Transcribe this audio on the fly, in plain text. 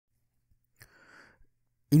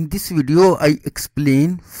In this video, I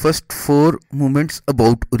explain first 4 moments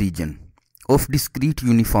about origin of discrete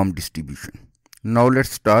uniform distribution. Now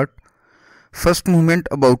let's start. First moment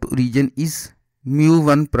about origin is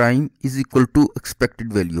mu1 prime is equal to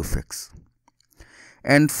expected value of x.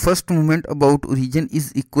 And first moment about origin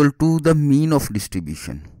is equal to the mean of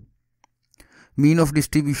distribution. Mean of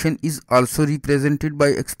distribution is also represented by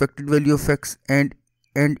expected value of x and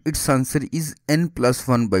its answer is n plus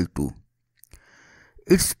 1 by 2.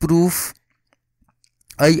 Its proof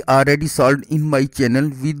I already solved in my channel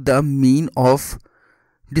with the mean of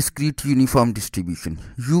discrete uniform distribution.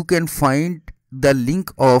 You can find the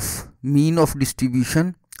link of mean of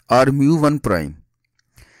distribution or mu1 prime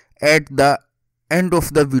at the end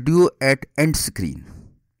of the video at end screen.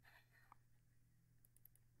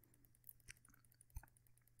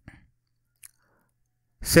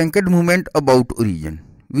 Second moment about origin,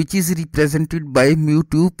 which is represented by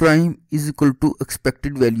mu2 prime is equal to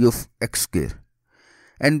expected value of x square,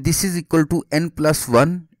 and this is equal to n plus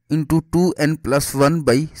 1 into 2n plus 1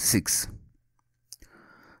 by 6.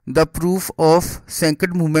 The proof of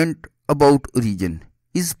second moment about origin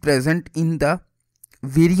is present in the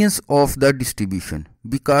variance of the distribution,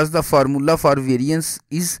 because the formula for variance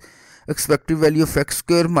is expected value of x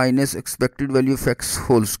square minus expected value of x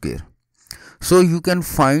whole square. So you can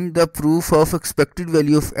find the proof of expected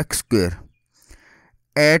value of x square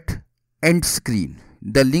at end screen.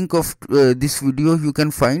 The link of this video you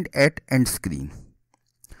can find at end screen.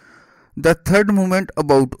 The third moment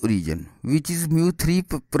about origin, which is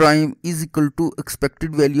mu3 prime is equal to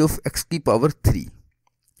expected value of x to the power 3.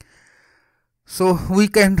 So we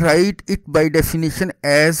can write it by definition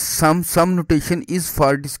as some notation is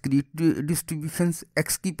for discrete distributions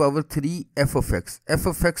x to the power 3 f of x. F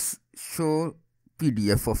of x show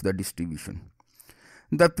PDF of the distribution.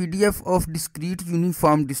 The PDF of discrete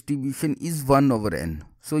uniform distribution is 1 over n.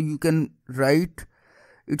 So you can write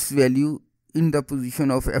its value in the position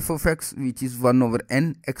of f of x, which is 1 over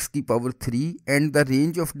n x to the power 3, and the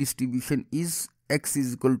range of distribution is x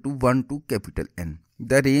is equal to 1 to capital N.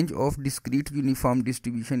 The range of discrete uniform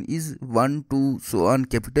distribution is 1 to so on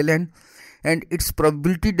capital N, and its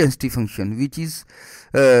probability density function, which is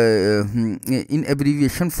in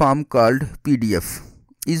abbreviation form called PDF,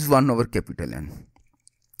 is 1 over capital N.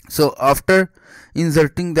 So after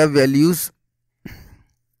inserting the values,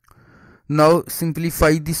 now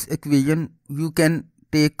simplify this equation. You can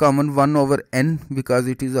take common 1 over n because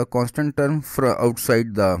it is a constant term from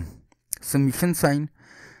outside the summation sign,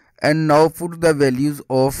 and now put the values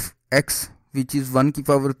of x, which is 1 to the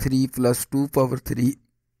power 3 plus 2 power 3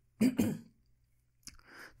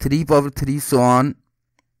 3 power 3 so on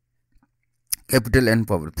capital N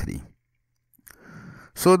power 3.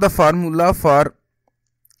 So the formula for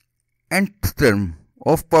nth term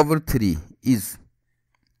of power 3 is,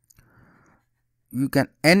 you can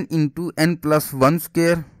n into n plus 1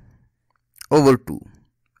 square over 2,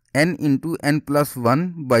 n into n plus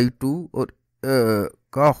 1 by 2 or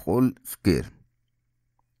ka whole square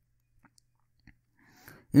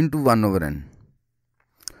into 1 over n.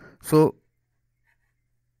 So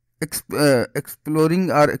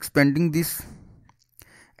exploring or expanding this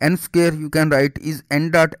n square, you can write is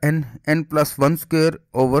n dot n plus 1 square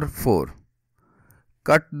over 4.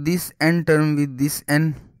 Cut this n term with this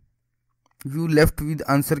n, you left with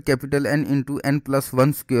answer capital N into n plus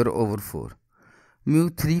 1 square over 4.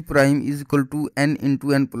 Mu3 prime is equal to n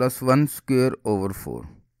into n plus 1 square over 4.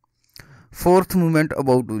 Fourth moment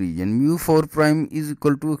about origin, mu4 prime is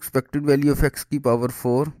equal to expected value of x to the power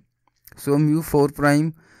 4. So mu4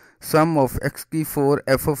 prime sum of x to the 4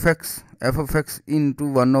 f of x into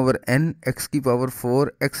 1 over n x to the power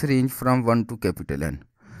 4, x range from 1 to capital N.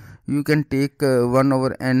 You can take 1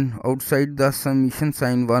 over n outside the summation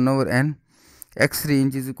sign, 1 over n, x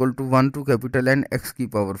range is equal to 1 to capital N x to the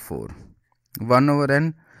power 4. 1 over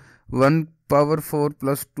n, 1 power 4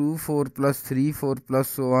 plus 2, 4 plus 3, 4 plus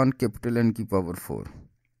so on capital N ki power 4.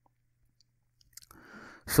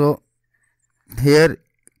 So here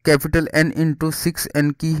capital N into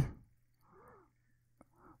 6n ki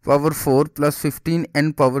power 4 plus 15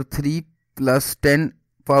 n power 3 plus 10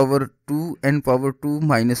 power 2 n power 2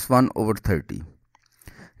 minus 1 over 30.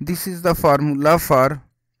 This is the formula for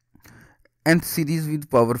nth series with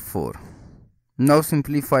power 4. Now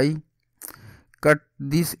simplify, cut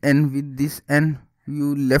this n with this n,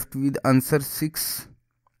 you left with answer 6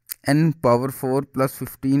 n power 4 plus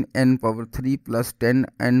 15 n power 3 plus 10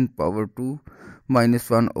 n power 2 minus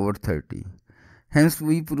 1 over 30. Hence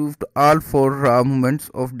we proved all 4 raw moments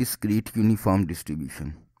of discrete uniform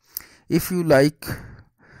distribution. If you like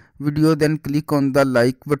video, then click on the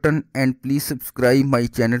like button and please subscribe my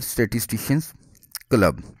channel Statisticians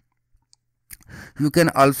Club. You can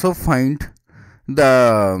also find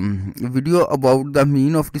the video about the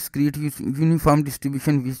mean of discrete uniform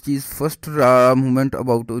distribution, which is first movement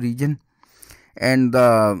about origin, and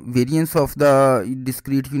the variance of the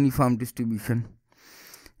discrete uniform distribution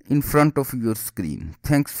in front of your screen.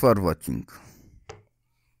 Thanks for watching.